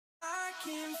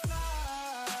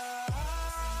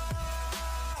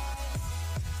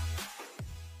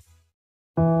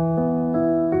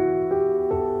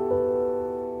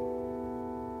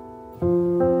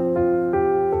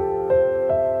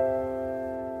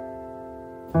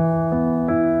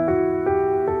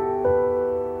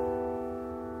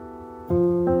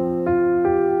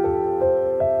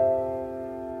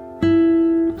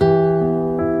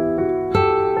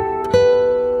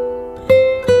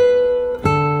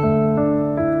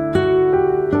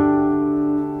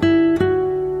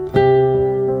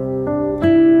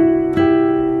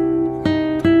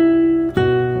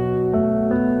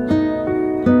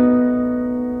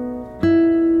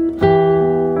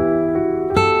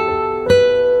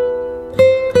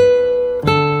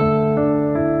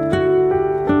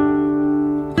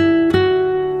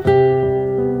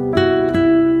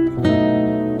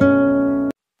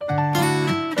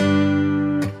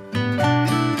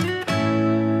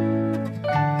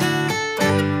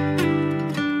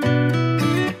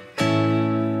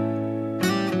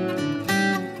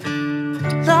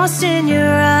Lost in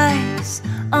your eyes,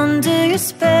 under your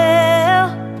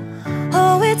spell.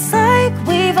 Oh, it's like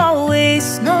we've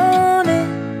always known it.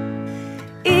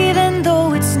 Even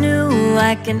though it's new,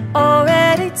 I can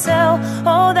already tell.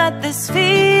 Oh, that this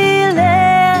feeling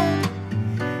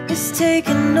is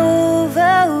taking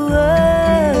over.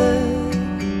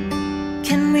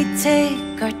 Can we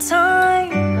take our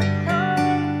time?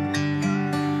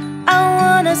 I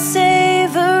wanna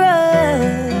savor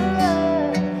us.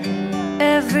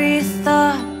 Every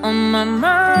thought on my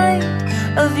mind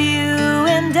of you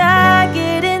and I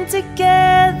getting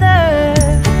together.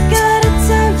 I gotta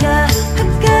tell ya, I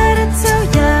gotta tell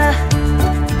ya,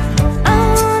 I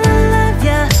wanna love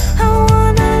ya, I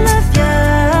wanna love ya.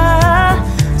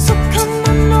 So come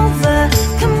on over,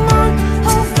 come on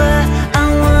over. I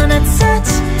wanna touch,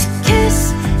 kiss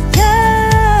ya.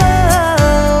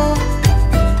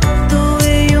 The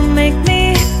way you make me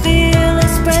feel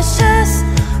is precious.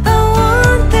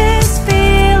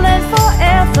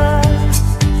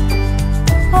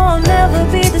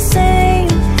 Be the same.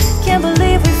 Can't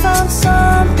believe we found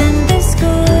something this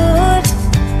good.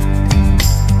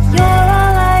 You're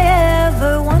all I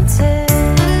ever wanted.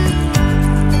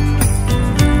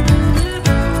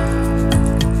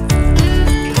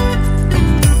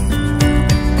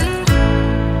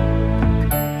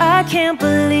 I can't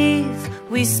believe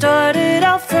we started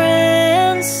out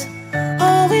friends.